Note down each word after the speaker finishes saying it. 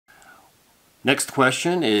Next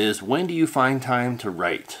question is, when do you find time to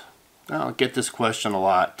write? I'll get this question a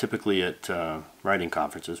lot, typically at writing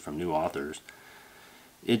conferences from new authors.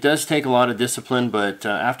 It does take a lot of discipline, but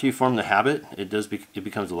after you form the habit, it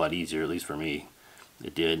becomes a lot easier, at least for me.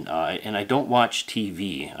 It did. And I don't watch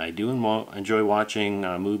TV. I do enjoy watching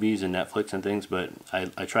movies and Netflix and things, but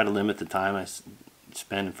I try to limit the time I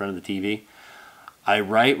spend in front of the TV. I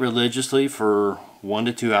write religiously for 1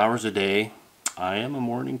 to 2 hours a day. I am a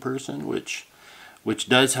morning person, which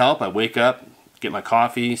does help. I wake up, get my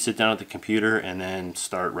coffee, sit down at the computer, and then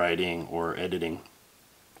start writing or editing.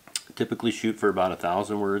 Typically shoot for about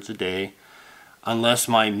 1,000 words a day, unless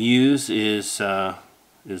my muse is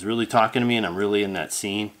really talking to me and I'm really in that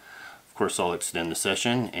scene. Of course, I'll extend the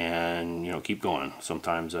session and keep going.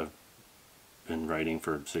 Sometimes I've been writing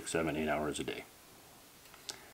for 6, 7, 8 hours a day.